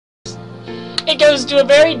it goes to a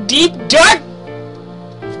very deep, dark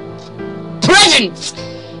presence.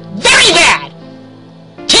 Very bad.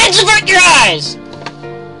 Can't avert your eyes.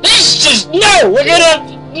 This just, no, we're gonna,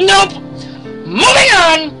 nope. Moving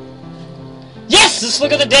on. Yes, let's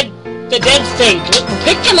look at the dead thing.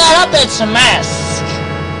 Picking that up, it's a mask.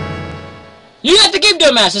 You have to give to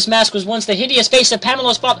a mask. This mask was once the hideous face of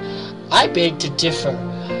Pamela's father. I beg to differ.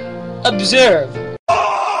 Observe.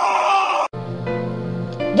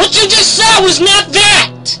 What you just saw was not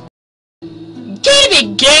that! Can't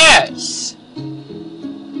be gas!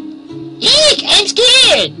 Eek, I'm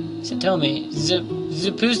scared! Satomi,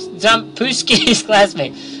 Zampuski's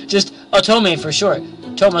classmate. Just Otome for short.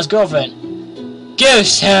 Toma's girlfriend.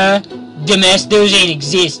 Ghosts, huh? Dumbass, those ain't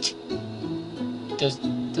exist. Those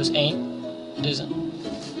ain't? It isn't.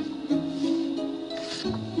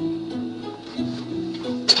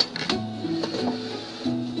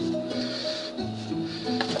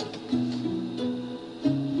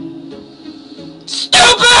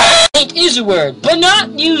 Stupid! Is a word, but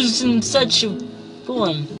not used in such a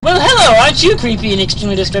form. Well, hello, aren't you creepy and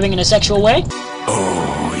extremely disturbing in a sexual way?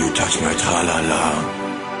 Oh, you touch my tra-la-la.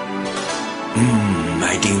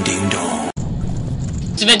 My ding-ding-dong.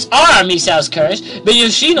 Events are Misau's curse, but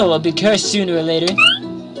Yoshino will be cursed sooner or later.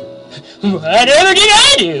 Whatever did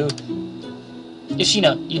I do?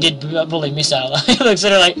 Yoshino, you did bully Misao. He looks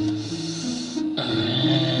at her like...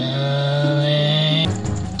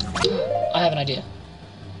 I have an idea.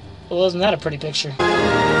 Well, isn't that a pretty picture?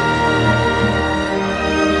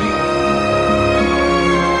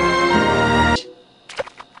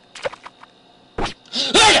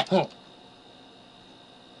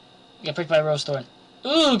 Got pricked by a rose thorn.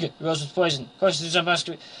 Ooh, the rose was poisoned. Of course, it's supposed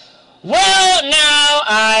to be. Well, now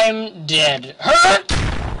I'm dead. Hurt?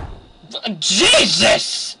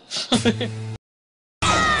 Jesus!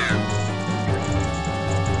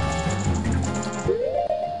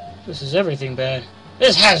 This is everything bad.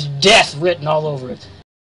 This has death written all over it.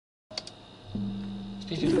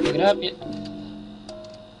 Pick it up. Yeah.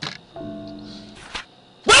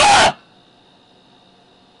 Ah!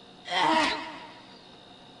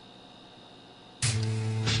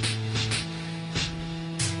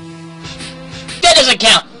 That doesn't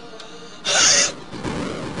count.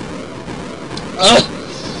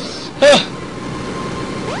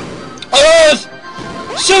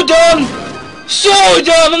 So dumb! So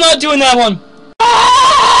dumb! I'm not doing that one!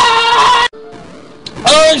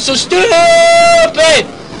 I'm so stupid!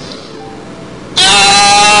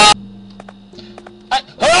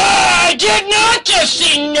 I did not just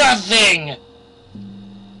see nothing!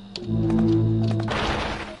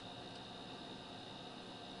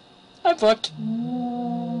 I fucked.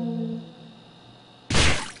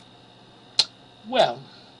 Well,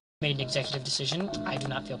 made an executive decision. I do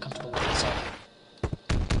not feel comfortable with myself.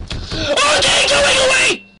 Oh, they're going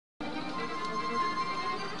away!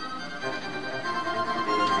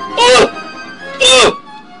 Oh! Oh!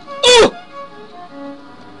 Oh!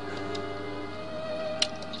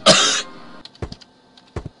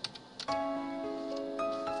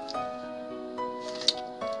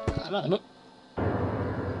 I'm on the move.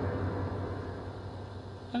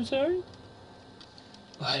 I'm sorry?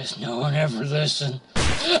 Why does no one ever listen?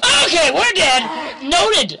 Okay, we're dead!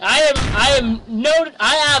 Noted! I am noted.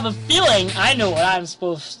 I have a feeling I know what I'm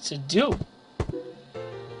supposed to do.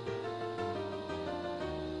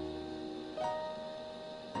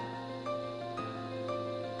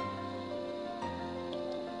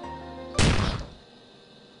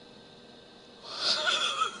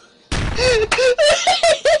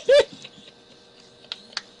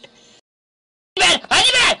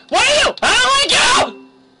 Honeyman! Where are you? I don't want to go!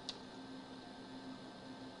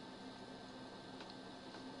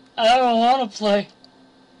 I don't want to play.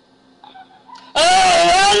 I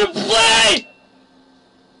don't want to play!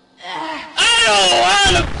 I don't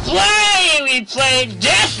want to play! We play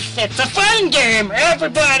death! It's a fun game!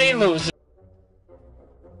 Everybody loses!